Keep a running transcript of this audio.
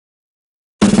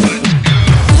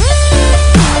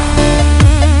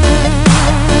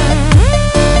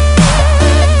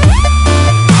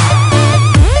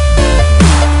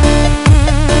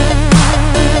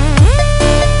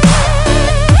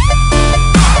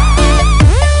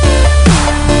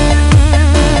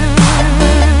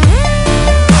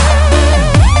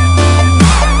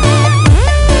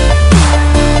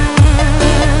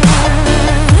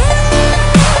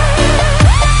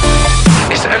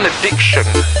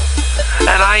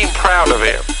proud of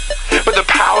it. But the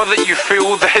power that you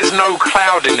feel, there's no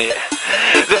cloud in it.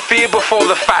 The fear before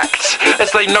the fact,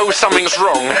 as they know something's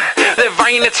wrong. Their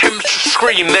vain attempts to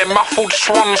scream, their muffled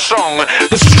swan song.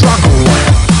 The struggle,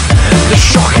 the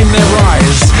shock in their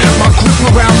eyes, my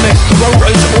grip around their throat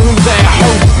as all their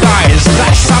hope dies.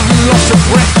 That sudden loss of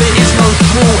breath, there is no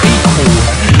thrill equal.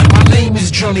 My name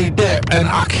is Johnny Depp and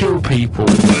I kill people.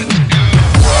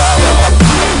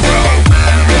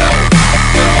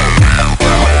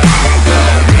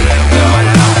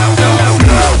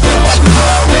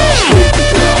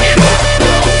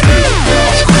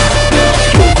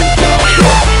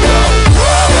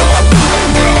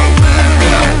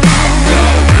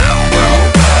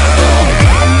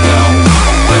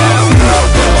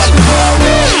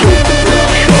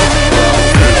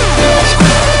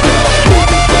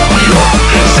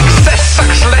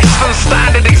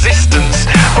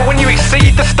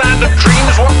 The standard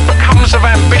dreams, what becomes of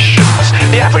ambitions?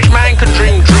 The average man can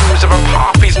dream dreams of a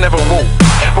path he's never walked,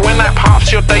 but when that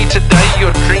path's your day to day,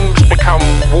 your dreams become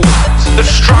walls. The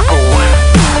struggle,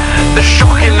 the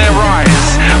shock in their eyes,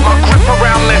 my grip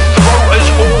around their throat as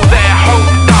all their hope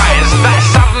dies. That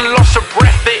sudden loss of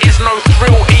breath, there is no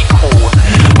thrill equal.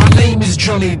 My name is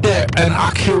Johnny Depp and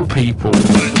I kill people.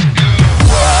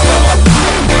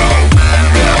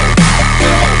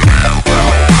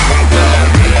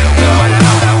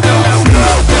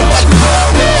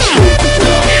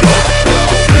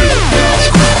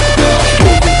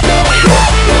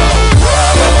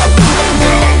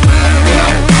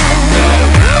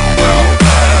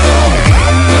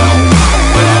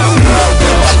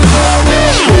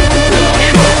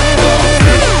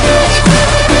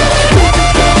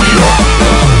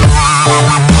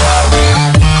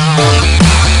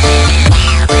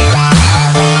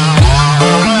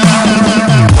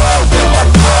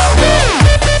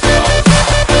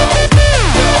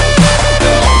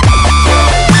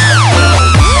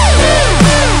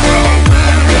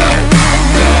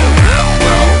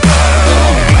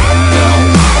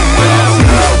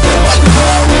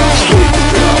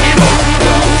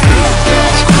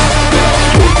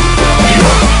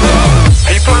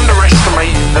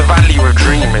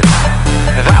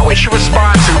 Which you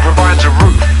aspire to provides a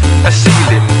roof, a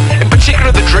ceiling. In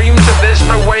particular the dreams that there's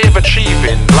no way of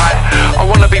achieving. Like, I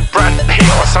wanna be Brad Pitt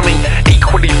or something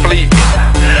equally fleeting.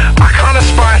 I can't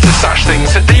aspire to such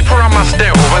things, the deeper I must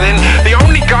delve. And then the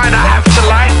only guide I have to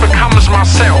life becomes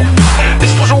myself.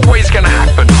 This was always gonna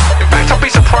happen. In fact, I'd be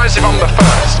surprised if I'm the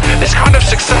first. This kind of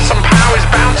success and power is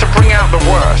bound to bring out the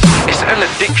worst. It's an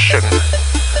addiction,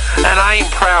 and I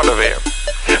ain't proud of it.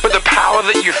 But the power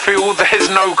that you feel, there's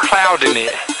no cloud in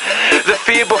it. The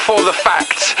fear before the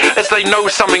fact, as they know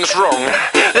something's wrong.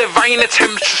 Their vain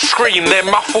attempts to scream, their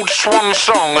muffled swan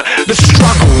song. The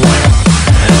struggle,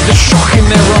 the shock in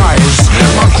their eyes,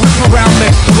 my grip around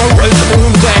their throat as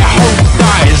all their hope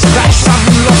dies. That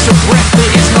sudden loss of breath,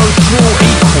 there is no thrill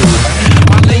equal.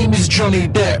 My name is Johnny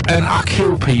Depp and I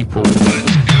kill people.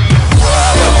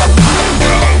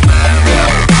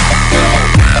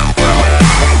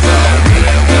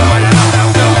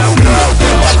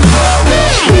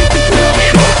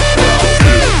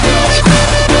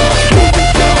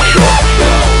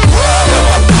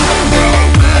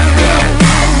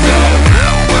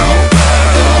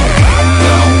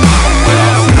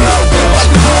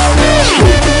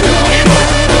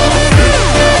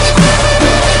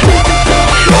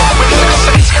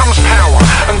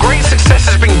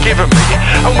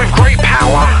 And with great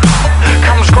power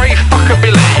comes great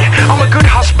fuckability. I'm a good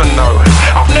husband though,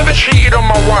 I've never cheated on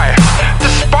my wife.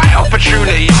 Despite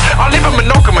opportunities, I live a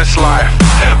monogamous life.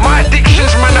 My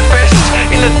addictions manifest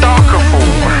in a darker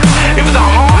form. If the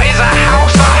heart is a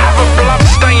house, I have a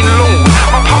blood-stained lawn.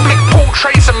 My public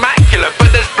portrait's immaculate,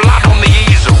 but there's blood on the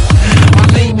easel. My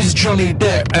name is Johnny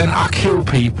Depp and I kill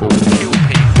people.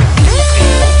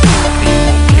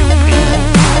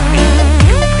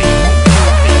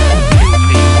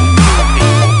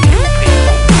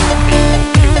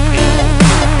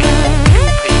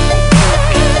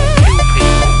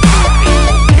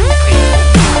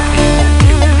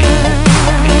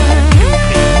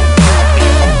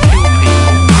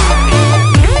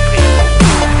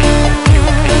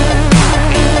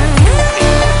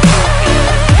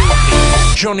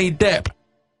 Johnny Depp